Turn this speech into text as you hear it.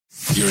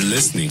You're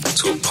listening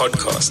to a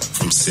podcast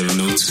from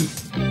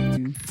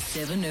 702.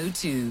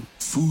 702.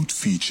 Food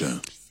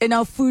feature. In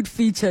our food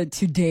feature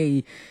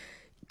today,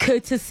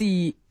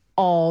 courtesy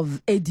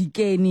of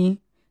Edikeni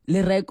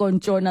Lereko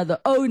Ntshona, the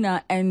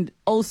owner and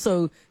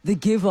also the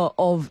giver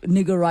of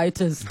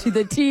niggeritis to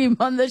the team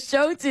on the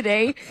show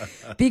today,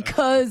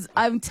 because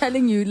I'm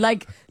telling you,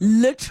 like,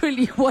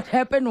 literally what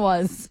happened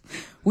was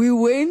we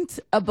went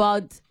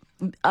about,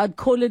 I'd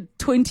call it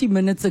 20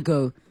 minutes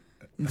ago.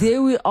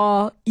 There we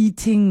are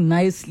eating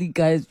nicely,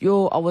 guys.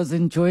 I was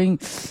enjoying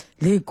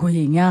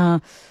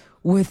le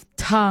with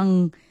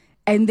tongue.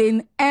 And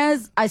then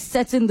as I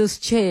sat in this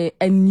chair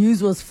and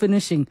news was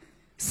finishing,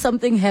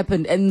 something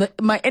happened and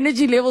my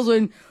energy levels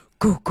went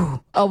cuckoo.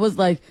 I was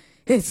like,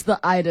 it's the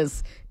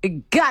itis.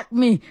 It got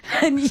me.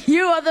 And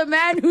you are the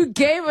man who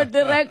gave it,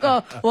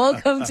 Lereko.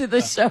 Welcome to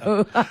the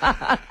show.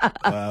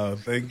 Wow,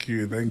 thank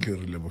you,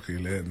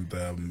 Rilebokile, and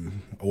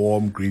a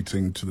warm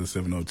greeting to the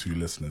 702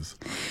 listeners.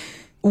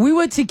 We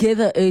were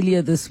together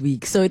earlier this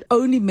week, so it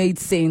only made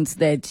sense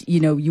that,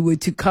 you were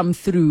to come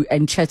through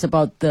and chat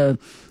about the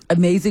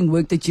amazing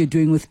work that you're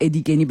doing with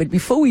Edikeni. But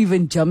before we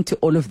even jump to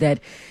all of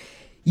that,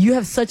 you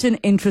have such an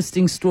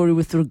interesting story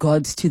with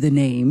regards to the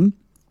name,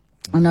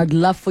 and I'd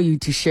love for you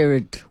to share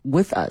it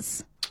with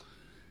us.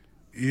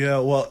 Yeah,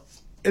 well,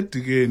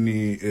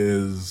 Edikeni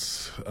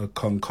is a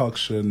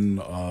concoction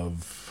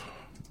of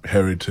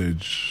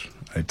heritage,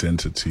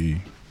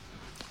 identity,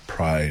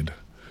 pride.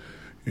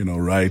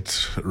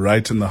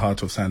 Right in the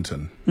heart of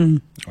Sandton,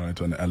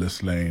 right on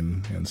Alice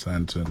Lane in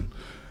Sandton,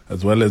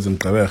 as well as in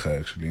Gqeberha,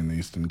 actually, in the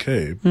Eastern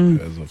Cape,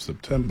 as of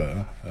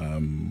September,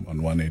 on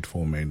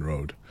 184 Main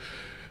Road.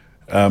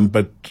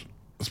 But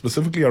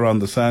specifically around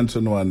the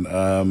Sandton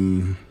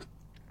one,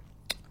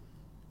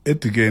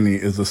 Edikeni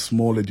is a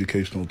small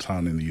educational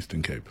town in the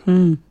Eastern Cape,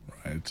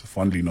 right?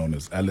 Fondly known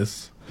as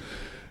Alice.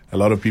 A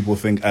lot of people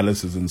think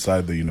Alice is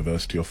inside the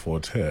University of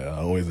Fort Hare. I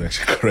always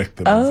actually correct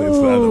them and say it's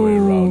the other way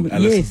around.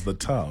 Alice is the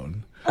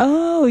town.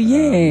 Oh,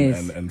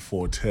 yes. And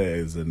Fort Hare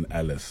is in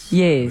Alice.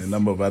 Yes. And a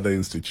number of other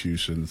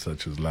institutions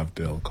such as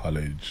Lovedale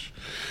College,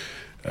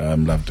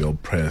 Lovedale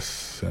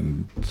Press,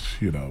 and,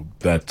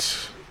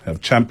 that have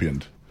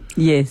championed,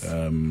 yes,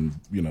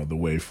 the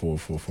way for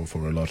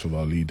a lot of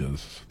our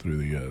leaders through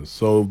the years.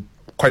 So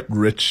quite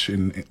rich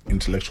in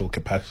intellectual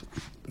capital.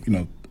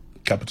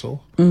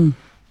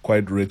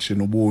 Quite rich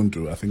in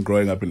Ubuntu. I think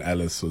growing up in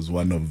Alice was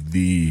one of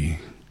the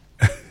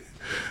I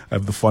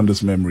have the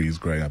fondest memories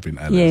growing up in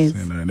Alice. Yes.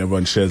 And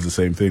everyone shares the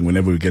same thing.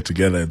 Whenever we get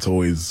together, it's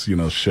always,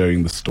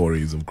 sharing the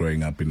stories of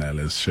growing up in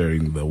Alice,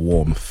 sharing the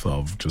warmth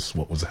of just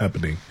what was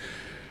happening.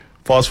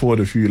 Fast forward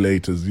a few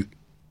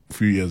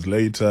years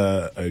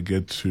later, I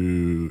get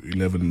to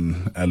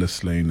 11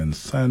 Alice Lane in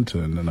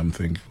Sandton, and I'm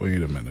thinking,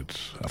 wait a minute,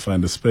 I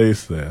find a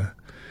space there.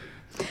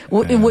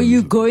 Were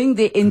you going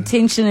there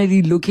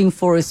intentionally looking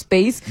for a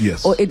space?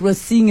 Yes. Or it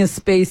was seeing a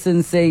space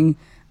and saying,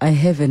 I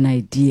have an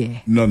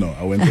idea? No,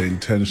 I went there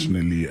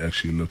intentionally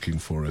actually looking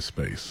for a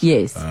space.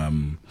 Yes.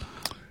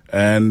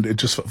 And it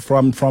just,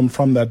 from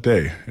that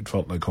day, it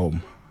felt like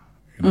home.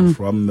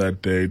 From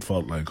that day, it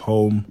felt like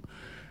home.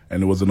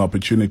 And it was an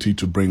opportunity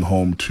to bring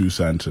home to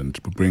Sandton,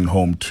 to bring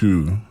home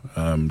to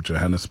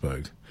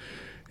Johannesburg,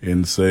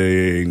 in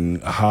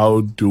saying,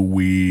 how do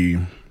we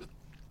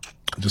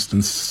just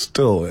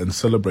instill and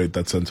celebrate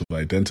that sense of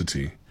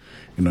identity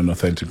in an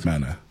authentic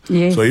manner.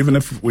 Yes. So even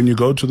if when you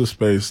go to the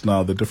space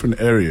now, the different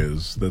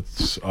areas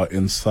that are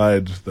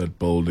inside that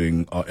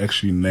building are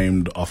actually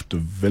named after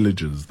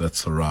villages that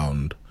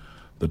surround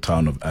the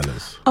town of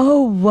Alice.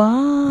 Oh,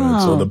 wow.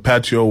 Right, so the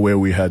patio where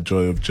we had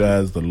Joy of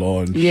Jazz, the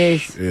launch,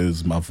 yes,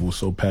 is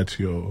Mavuso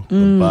Patio,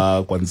 the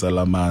bar,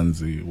 Kwanzala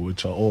Manzi,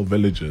 which are all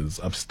villages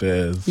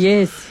upstairs.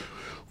 Yes.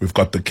 We've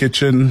got the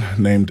kitchen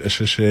named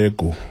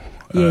Esheshego.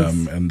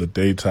 Yes. And the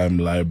daytime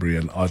library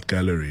and art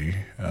gallery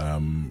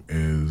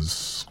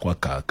is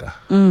Kwakaka.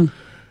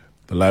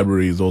 The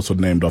library is also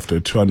named after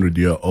a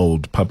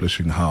 200-year-old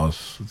publishing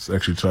house. It's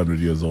actually 200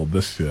 years old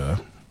this year,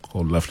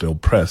 called Lovedale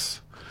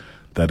Press,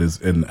 that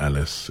is in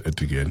Alice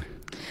Edikeni.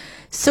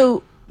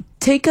 So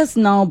take us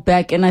now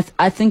back, and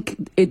I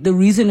think the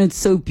reason it's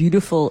so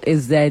beautiful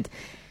is that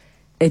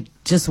it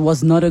just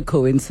was not a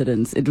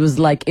coincidence. It was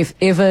like if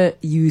ever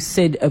you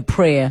said a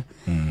prayer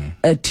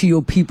to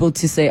your people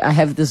to say, I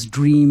have this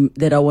dream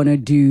that I want to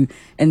do,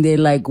 and they're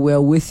like, we're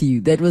with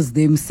you. That was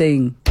them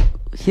saying,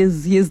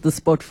 here's the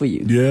spot for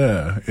you.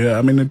 Yeah.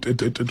 I mean,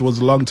 it was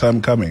a long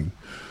time coming.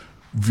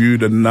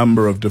 Viewed a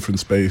number of different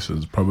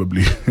spaces,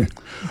 probably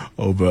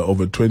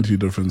over 20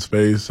 different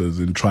spaces,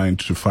 in trying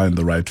to find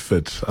the right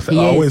fit. I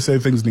always say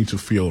things need to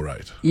feel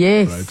right.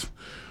 Yes. Right?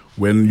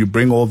 When you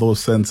bring all those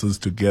senses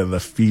together,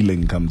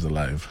 feeling comes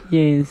alive.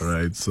 Yes.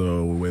 Right?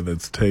 So whether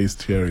it's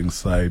taste, hearing,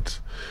 sight,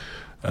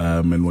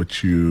 and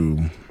what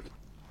you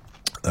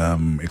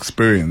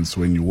experience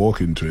when you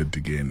walk into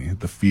Edikeni,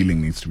 the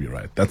feeling needs to be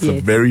right. That's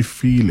the very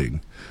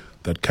feeling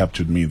that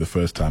captured me the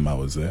first time I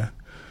was there.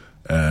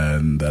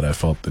 and that I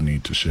felt the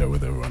need to share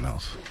with everyone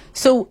else.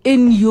 So,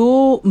 in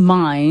your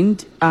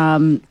mind,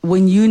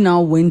 when you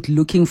now went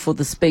looking for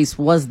the space,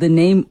 was the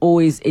name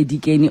always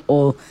Edigeni,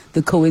 or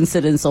the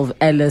coincidence of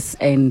Alice,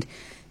 and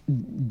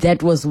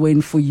that was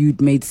when for you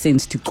it made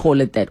sense to call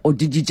it that? Or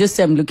did you just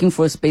say, I'm looking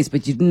for a space,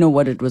 but you didn't know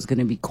what it was going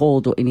to be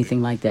called or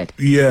anything like that?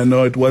 Yeah,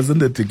 no, it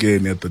wasn't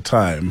Edigeni at the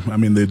time. I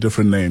mean, there are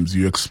different names.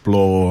 You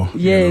explore.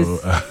 Yes. You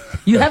know,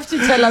 you have to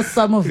tell us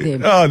some of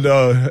them. Oh,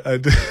 no.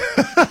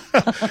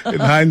 In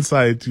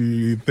hindsight,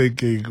 you're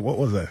thinking, what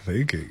was I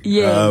thinking?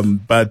 Yes.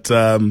 But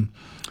I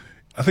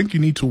think you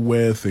need to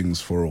wear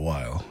things for a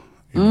while,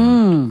 you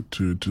know,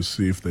 to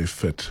see if they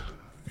fit,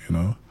 you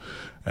know.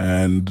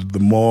 And the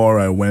more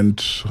I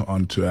went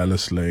onto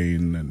Alice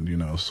Lane and, you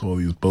know, saw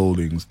these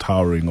buildings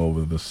towering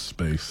over this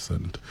space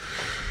and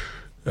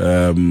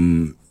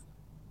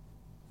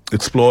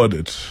explored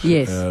it,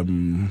 Yes.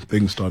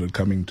 things started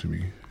coming to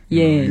me.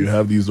 Yes. You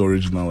have these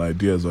original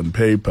ideas on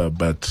paper,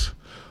 but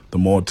the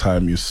more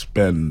time you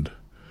spend,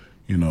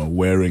 you know,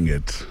 wearing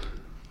it,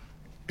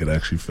 it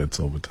actually fits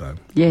over time.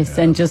 Yes,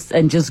 Yeah. and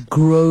just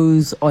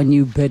grows on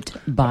you bit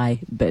by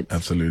bit.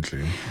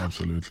 Absolutely.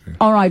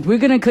 All right, we're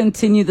going to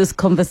continue this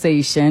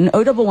conversation.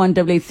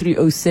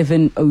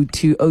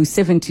 011-883-0702,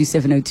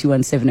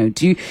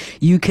 0727021702.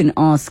 You can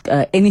ask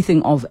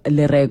anything of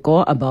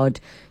Lereko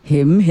about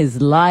him,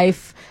 his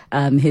life,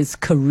 his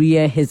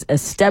career, his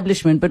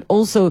establishment, but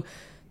also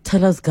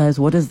tell us, guys,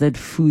 what is that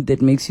food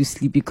that makes you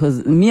sleepy?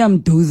 Because me, I'm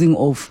dozing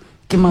off.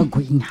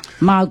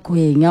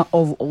 Magwenya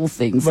of all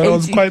things. But I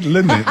was quite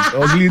lenient. I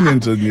was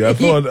lenient on you. I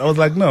was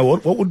like, no,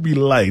 what would be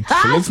light?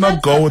 So let's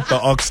not go with the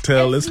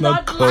oxtail. Let's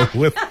not go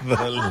with the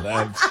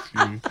lamb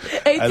stew.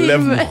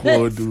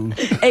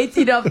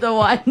 18 of the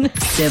one.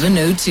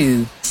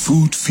 702.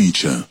 Food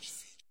feature.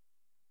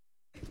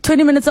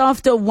 20 minutes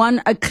after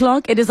 1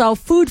 o'clock, it is our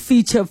food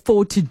feature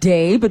for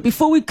today. But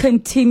before we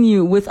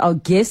continue with our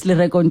guest,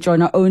 Lereko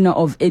Ntshona, owner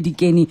of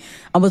Edigeni,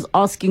 I was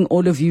asking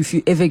all of you if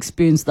you ever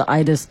experienced the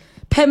itis.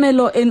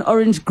 Pamela in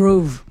Orange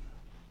Grove,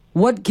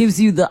 what gives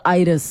you the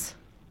itis?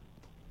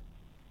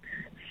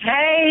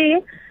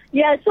 Hey,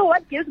 yeah, so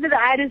what gives me the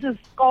itis is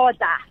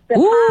Skoda.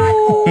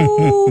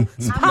 Ooh, I'm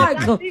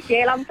sparkle. a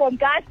girl. I'm from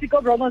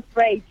Katsiko, Bromo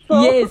Strait.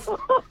 So Yes.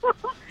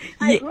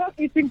 I grew up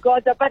eating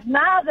Skoda, but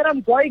now that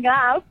I'm growing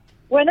up,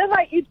 whenever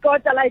I eat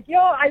Skoda, like,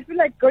 I feel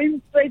like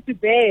going straight to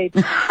bed.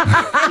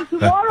 And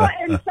tomorrow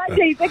and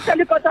Sunday is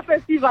actually Skoda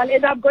Festival,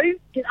 and I'm going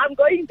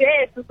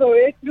there. So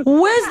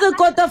Where's the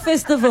Kota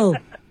Festival?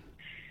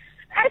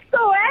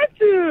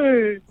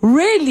 Soweto.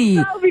 Really?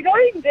 I'll be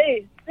going there.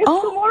 It's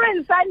Oh. tomorrow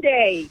and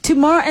Sunday.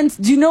 Tomorrow, and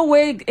do you know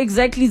where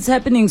exactly it's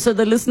happening so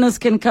the listeners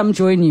can come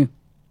join you?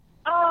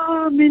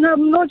 I mean,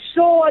 I'm not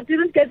sure. I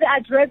didn't get the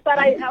address, but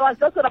I was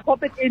just going to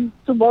pop it in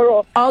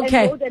tomorrow.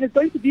 Okay. And it's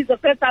going to be the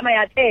first time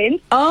I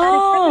attend. Oh. And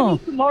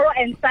it's happening tomorrow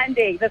and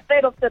Sunday, the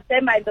 3rd of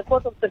September and the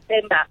 4th of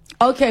September.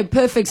 Okay,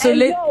 perfect. So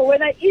And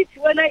when I eat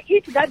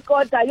that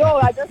quarter,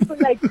 I just feel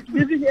like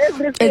losing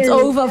everything. it's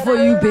over for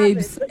you,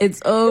 babes.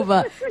 It's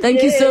over.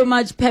 Thank you so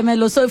much,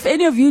 Pamela. So if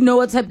any of you know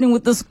what's happening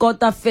with the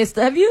Kota Fest,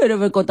 have you heard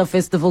of a Kota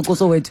Festival,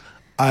 Kosoweto?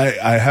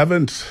 I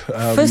haven't.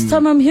 First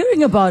time I'm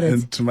hearing about it.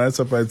 And to my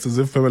surprise, it's as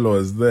if Pamela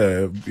was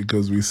there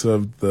because we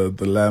served the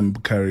lamb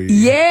curry.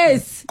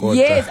 Yes, Kota,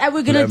 yes, and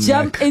we're going to lamb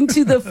jump neck.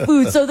 into the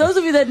food. So those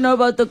of you that know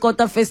about the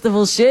Kota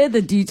Festival, share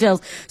the details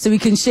so we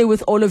can share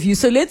with all of you.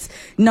 So let's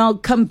now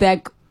come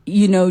back,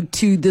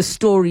 to the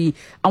story.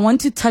 I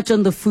want to touch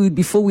on the food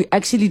before we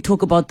actually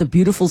talk about the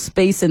beautiful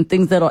space and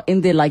things that are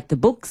in there, like the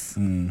books.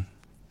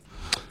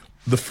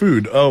 The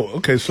food. Oh,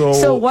 okay.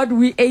 So what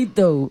we ate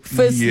though,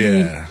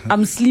 firstly, Yeah.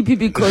 I'm sleepy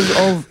because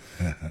of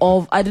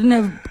I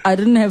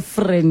didn't have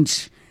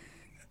French.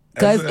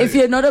 Guys, if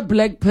you're not a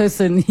black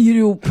person,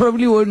 you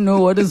probably won't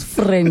know what is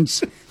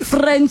French.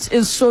 French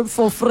is short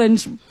for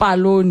French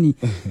paloni.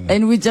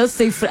 And we just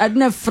say, I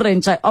didn't have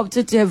French. I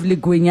opted to have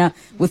liguenya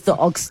with the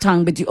ox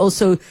tongue, but you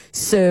also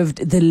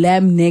served the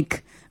lamb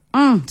neck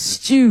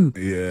stew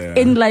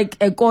in like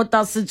a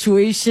kota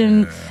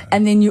situation.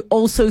 And then you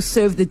also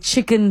serve the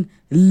chicken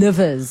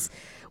livers,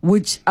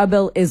 which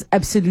Abel is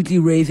absolutely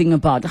raving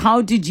about.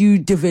 How did you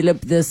develop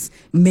this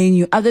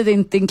menu other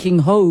than thinking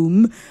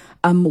home?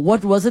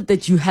 What was it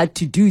that you had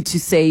to do to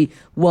say,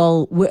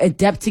 well, we're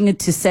adapting it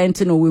to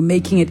Sandton, or we're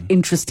making it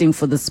interesting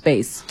for the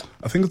space?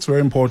 I think it's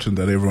very important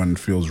that everyone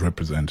feels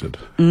represented,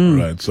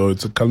 right? So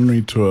it's a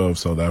culinary tour of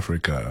South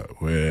Africa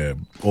where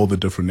all the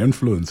different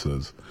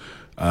influences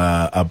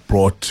are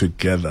brought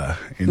together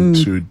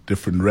into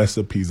different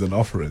recipes and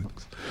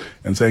offerings,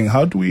 and saying,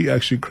 how do we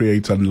actually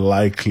create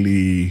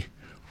unlikely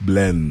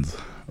blends,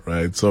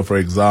 right? So, for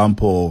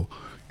example,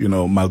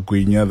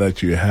 magwinya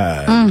that you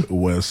had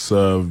was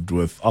served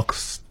with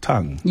ox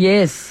tongue.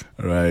 Yes.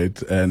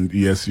 Right. And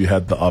yes, you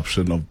had the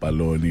option of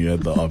baloney, you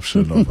had the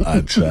option of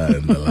acha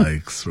and the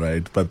likes,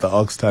 right? But the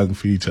ox tongue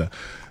feature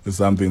is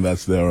something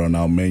that's there on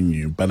our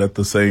menu. But at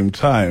the same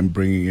time,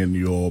 bringing in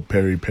your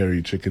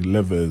peri-peri chicken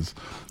livers,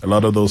 a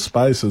lot of those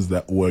spices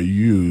that were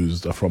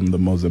used are from the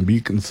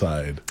Mozambican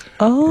side.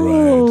 Oh.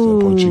 Right. The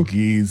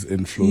Portuguese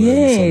influence on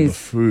the Yes.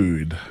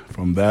 food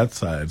from that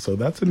side. So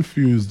that's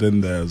infused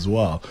in there as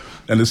well.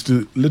 And it's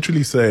to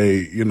literally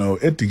say, you know,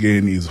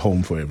 Etigeni is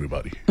home for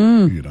everybody.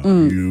 You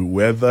know, you,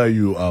 whether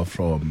you are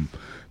from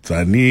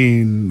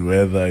Tanin,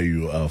 whether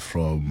you are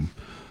from,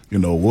 you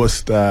know,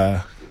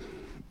 Worcester,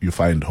 you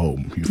find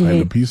home. You find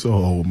Yeah. a piece of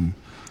home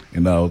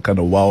in our kind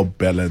of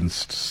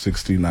well-balanced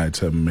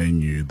 16-item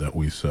menu that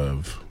we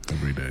serve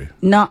every day.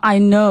 Now, I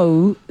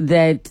know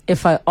that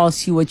if I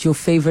ask you what your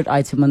favorite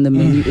item on the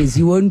menu is,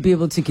 you won't be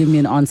able to give me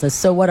an answer.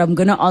 So what I'm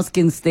going to ask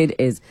instead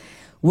is,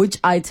 which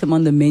item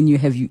on the menu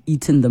have you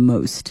eaten the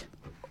most?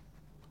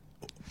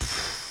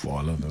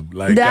 All of them.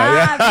 Like,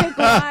 Pick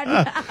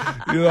one.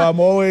 you know, I'm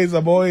always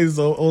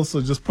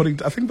also just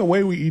putting, I think the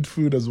way we eat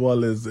food as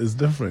well is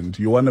different.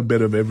 You want a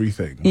bit of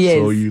everything. Yes.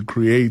 So you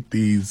create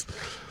these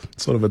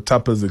sort of a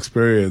tapas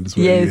experience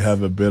where you Yes.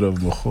 have a bit of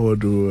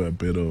mohodu, a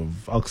bit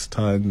of ox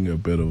tongue, a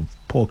bit of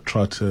pork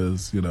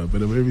trotters, you know, a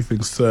bit of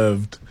everything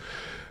served.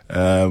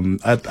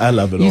 I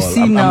love it You all.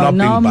 see, I'm now not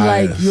being I'm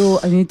biased. like, yo,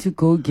 I need to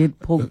go get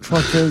pork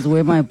trotters.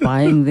 Where am I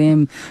buying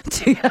them?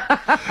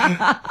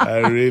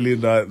 I really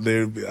not.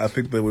 I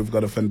think that we've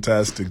got a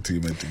fantastic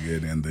team at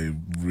Tigeni, and they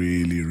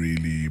really,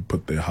 really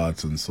put their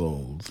hearts and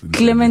souls into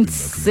Clement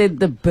everything that we- said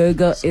the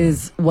burger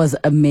was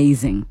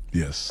amazing.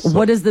 Yes. So,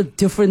 What is the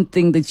different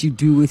thing that you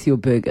do with your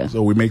burger?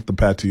 so we make the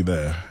patty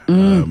there.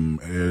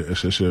 A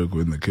sheshego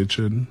in the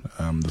kitchen.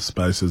 The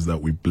spices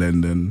that we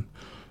blend in.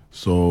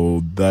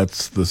 So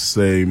that's the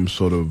same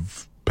sort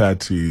of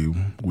patty.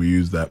 We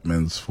use that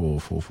mince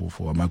for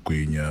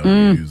amakwenya.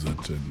 We use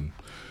it in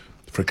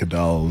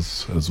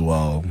fricadelles as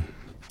well.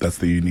 That's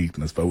the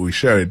uniqueness. But we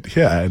share it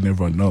here and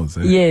everyone knows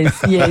it.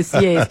 Yes.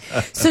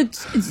 So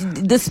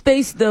the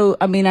space, though,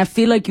 I mean, I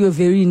feel like you are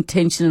very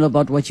intentional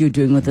about what you're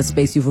doing with the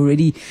space. You've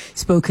already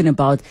spoken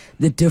about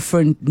the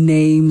different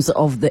names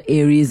of the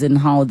areas and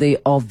how they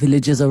are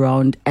villages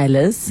around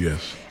Alice.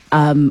 Yes.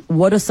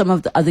 What are some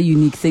of the other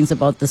unique things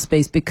about the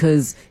space?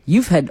 Because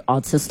you've had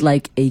artists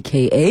like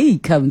AKA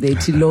come there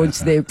to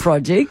launch their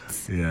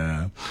projects.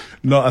 Yeah.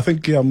 No, I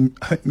think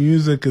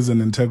music is an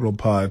integral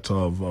part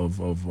of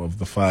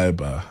the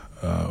fiber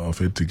of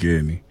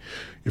Etigeni.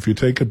 If you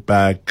take it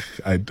back,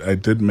 I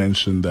did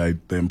mention the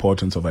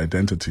importance of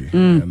identity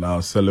and now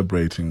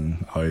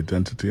celebrating our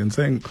identity and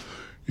saying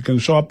you can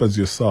show up as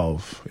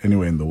yourself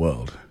anywhere in the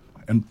world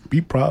and be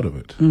proud of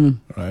it,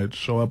 right?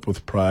 Show up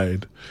with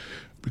pride.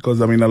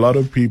 Because, I mean, a lot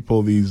of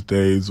people these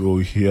days will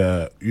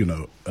hear, you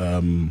know,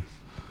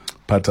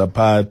 Pata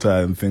Pata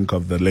and think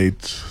of the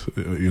late,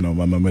 you know,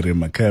 Mama Mary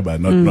Makeba,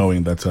 not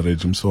knowing that's a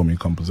Regime Somi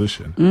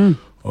composition.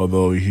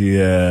 Although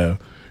hear,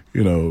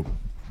 you know,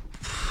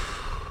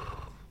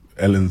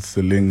 Ellen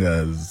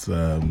Selinga's,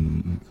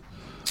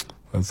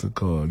 what's it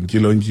called?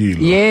 Ngilo.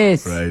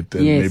 Yes. Right?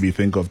 And yes. maybe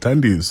think of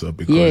Thandiso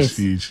because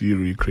she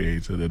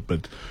recreated it.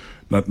 But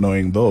not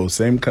knowing those.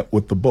 Same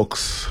with the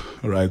books,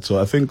 right? So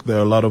I think there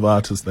are a lot of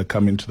artists that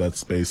come into that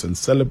space and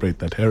celebrate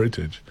that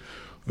heritage.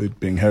 With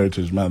being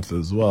Heritage Month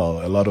as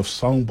well, a lot of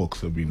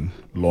songbooks have been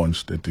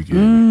launched at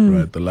Tigeni,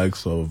 right? The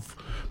likes of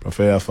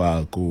Prafea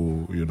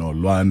Faku, you know,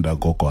 Luanda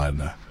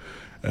Kokwana,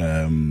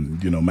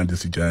 you know,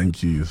 Mandisi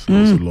Janki's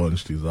also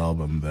launched his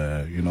album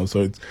there, you know,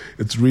 so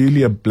it's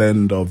really a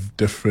blend of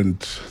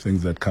different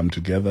things that come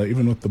together,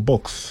 even with the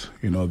books,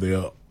 you know, there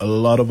are a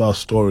lot of our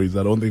stories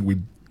I don't think we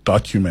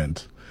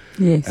document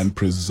Yes. and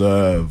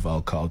preserve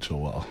our culture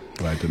well,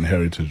 right, and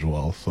heritage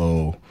well.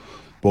 So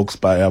books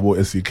by Abo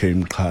S.E.K.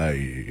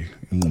 Mkai,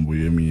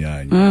 Ngumbu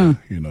Yemiyanya,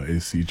 you know,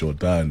 A.C.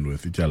 Jordan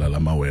with Ityala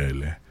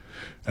Lamawele.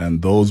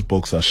 And those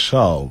books are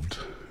shelved,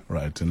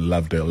 right, in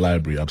Lovedale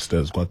Library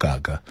upstairs,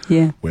 Kwakaka,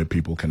 where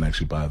people can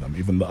actually buy them.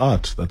 Even the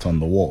art that's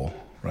on the wall,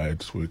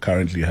 right? We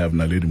currently have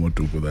Naledi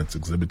Motupu that's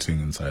exhibiting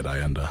inside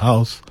Ayanda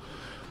House.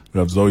 We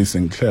have Zoe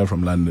Sinclair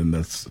from London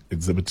that's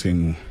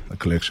exhibiting a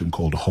collection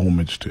called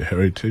Homage to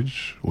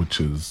Heritage, which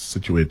is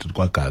situated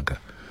Kwakaka.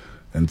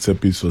 And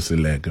Tsepiso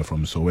Seleka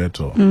from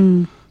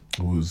Soweto,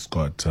 who's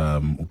got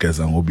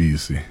Ukeza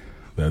Ngobisi.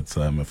 That's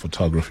a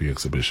photography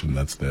exhibition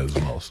that's there as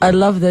well. So. I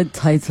love that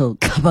title,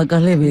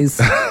 Kabagalebes.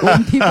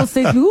 When people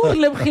say, "Ooh,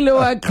 lebkhile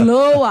wa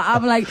glow,"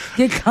 I'm like,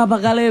 "Ke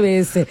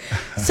Kabagalebes."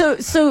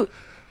 So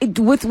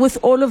with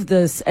all of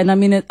this, and I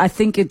mean, I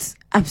think it's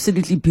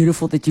absolutely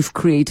beautiful that you've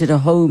created a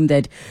home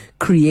that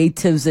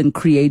creatives and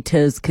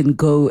creators can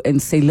go and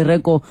say,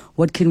 Lereko,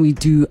 what can we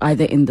do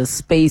either in the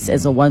space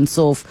as a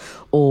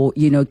once-off, or,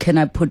 you know, can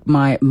I put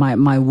my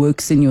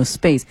works in your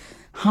space?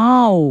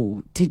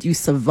 How did you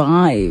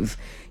survive,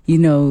 you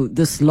know,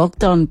 this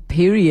lockdown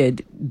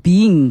period,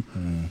 being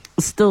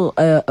still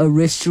a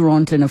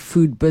restaurant and a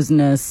food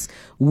business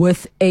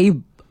with a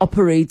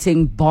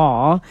operating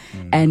bar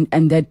and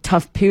that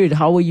tough period?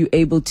 How were you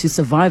able to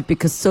survive?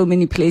 Because so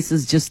many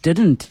places just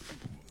didn't.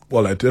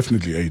 Well, I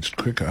definitely aged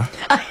quicker.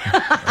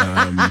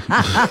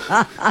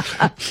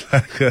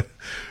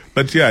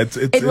 But yeah,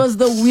 it was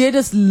the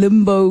weirdest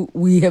limbo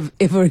we have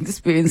ever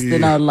experienced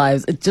in our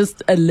lives. It's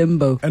just a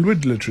limbo. And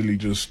we'd literally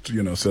just,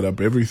 set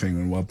up everything,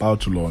 and we're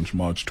about to launch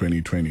March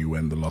 2020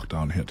 when the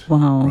lockdown hit.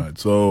 Wow. Right.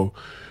 So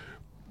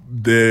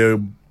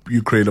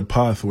you create a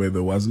path where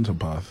there wasn't a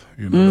path.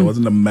 There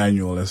wasn't a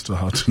manual as to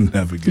how to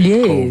navigate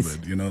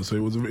COVID.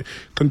 So it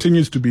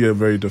continues to be a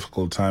very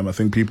difficult time. I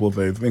think people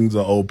say things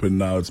are open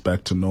now, it's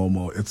back to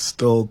normal. It's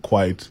still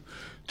quite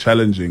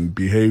challenging.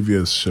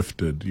 Behaviors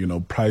shifted.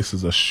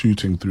 Prices are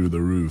shooting through the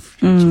roof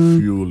due to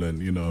fuel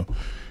and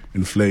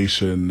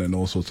inflation and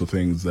all sorts of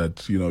things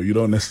that you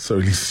don't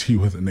necessarily see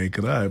with the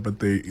naked eye, but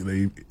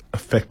they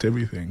affect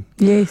everything.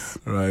 Yes.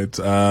 Right.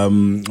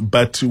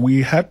 But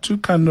we had to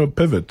kind of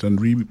pivot and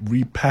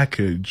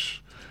repackage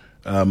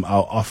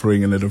our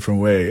offering in a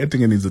different way. I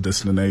think it is a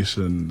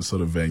destination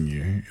sort of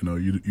venue.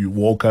 You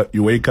wake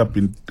up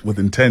with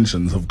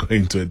intentions of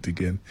going to it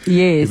again.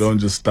 Yes. You don't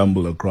just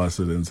stumble across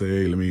it and say,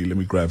 hey, let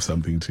me grab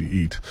something to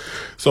eat.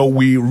 So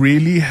we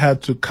really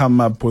had to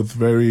come up with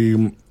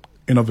very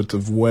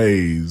innovative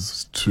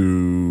ways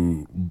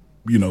to,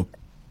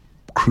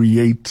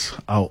 create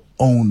our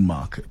own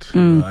market.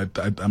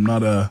 I'm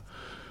not a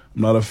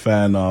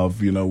fan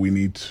of, we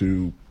need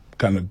to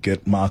kind of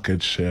get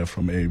market share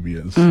from A, B,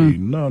 and C.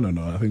 No.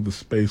 I think the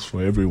space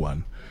for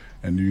everyone.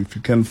 And if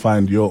you can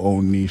find your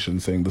own niche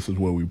and saying this is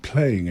where we're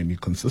playing, and you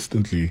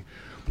consistently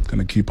kind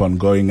of keep on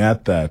going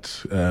at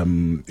that,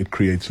 it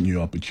creates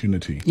new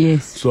opportunity.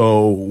 Yes.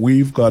 So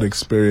we've got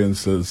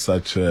experiences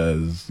such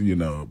as,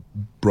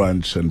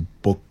 brunch and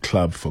book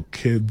club for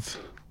kids.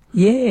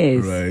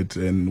 Yes. Right.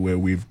 And where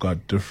we've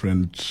got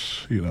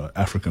different,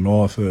 African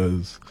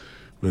authors.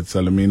 With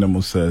Salamina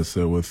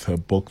Musese, with her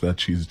book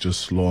that she's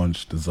just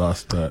launched,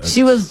 Disaster.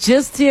 She was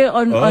just here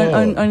on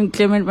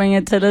Clement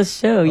Manyatela's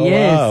show. Oh,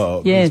 yes.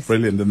 Wow. Yes. It's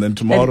brilliant. And then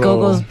tomorrow. At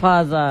Gogo's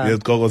Plaza. Yes,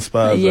 Gogo's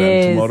Plaza.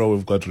 Yes. And tomorrow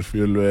we've got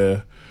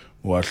Rufilwe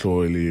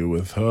Wahloli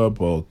with her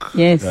book.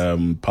 Yes.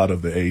 Part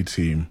of the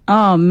A-Team.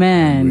 Oh,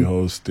 man. And we're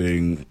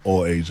hosting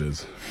all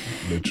ages,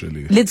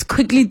 literally. Let's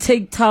quickly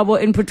take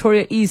Thabo in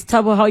Pretoria East.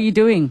 Thabo, how are you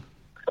doing?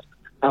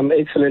 I'm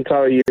excellent.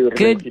 How are you?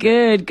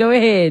 Good. Go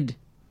ahead.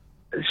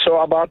 So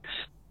about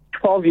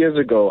 12 years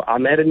ago,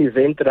 I'm at an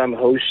event that I'm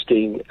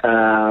hosting,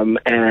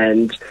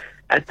 and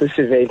at this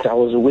event, I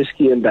was a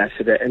whiskey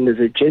ambassador, and there's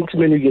a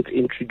gentleman who gets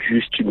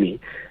introduced to me,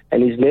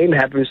 and his name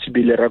happens to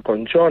be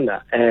Lereko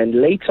Ntshona. And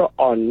later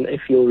on,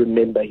 if you'll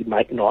remember, he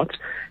might not,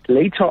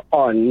 later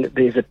on,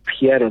 there's a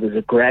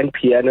grand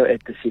piano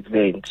at this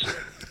event.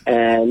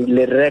 And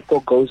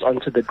Lereko goes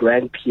onto the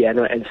grand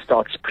piano and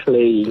starts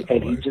playing,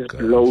 and he just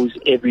blows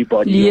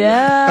everybody.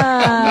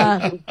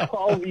 Yeah.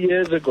 12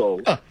 years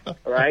ago,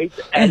 right?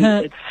 And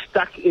it's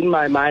stuck in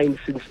my mind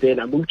since then.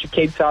 I moved to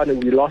Cape Town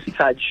and we lost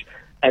touch.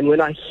 And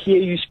when I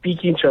hear you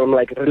speaking to him, I'm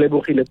like,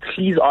 Relebogile,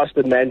 please ask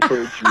the man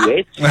for a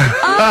duet.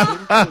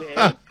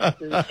 And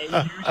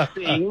you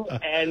sing,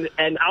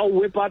 and I'll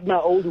whip out my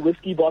old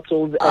whiskey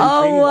bottles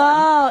and bring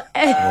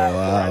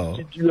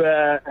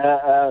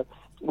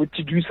one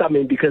to do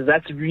something, because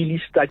that's really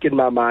stuck in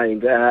my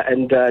mind.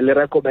 And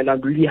Lereko, man,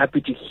 I'm really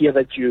happy to hear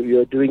that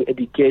you're doing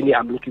Edigeni.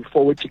 I'm looking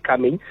forward to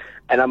coming,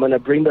 and I'm going to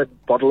bring that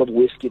bottle of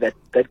whiskey that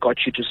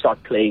got you to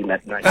start playing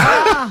that night.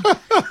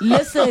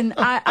 Listen,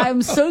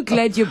 I'm so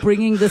glad you're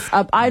bringing this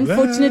up. I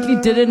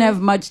unfortunately didn't have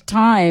much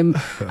time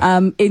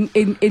in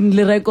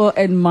Lereko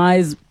and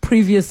Mai's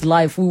previous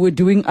life. We were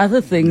doing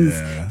other things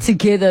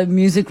together,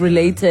 music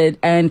related,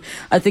 and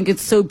I think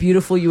it's so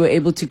beautiful you were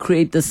able to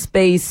create the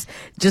space,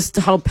 just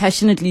how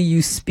passionately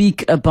you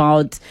speak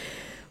about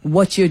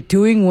what you're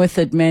doing with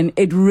it, man.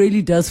 It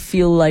really does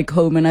feel like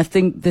home, and I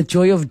think the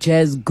Joy of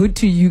Jazz, good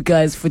to you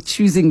guys for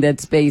choosing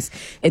that space.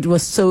 It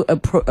was so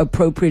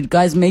appropriate.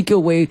 Guys, make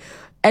your way.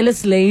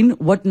 Alice Lane,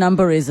 what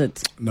number is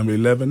it? Number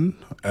 11,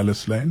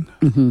 Alice Lane.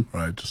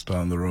 Right, just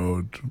down the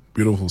road.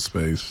 Beautiful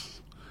space.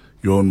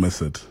 You won't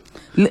miss it.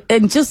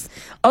 And just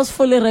ask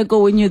for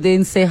Lereko when you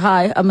then say,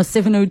 hi, I'm a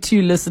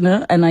 702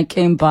 listener and I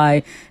came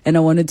by and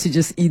I wanted to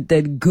just eat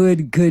that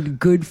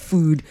good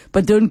food.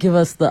 But don't give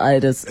us the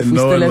itis. And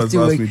no one must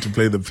ask me to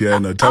play the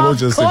piano. Thabo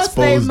just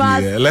exposed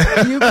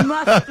me. You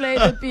must play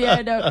the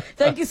piano.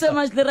 Thank you so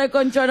much,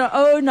 Lereko Ntshona,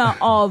 owner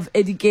of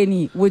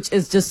Edigeni, which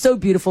is just so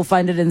beautiful.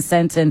 Find it in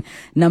Sandton,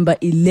 number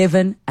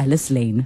 11, Alice Lane.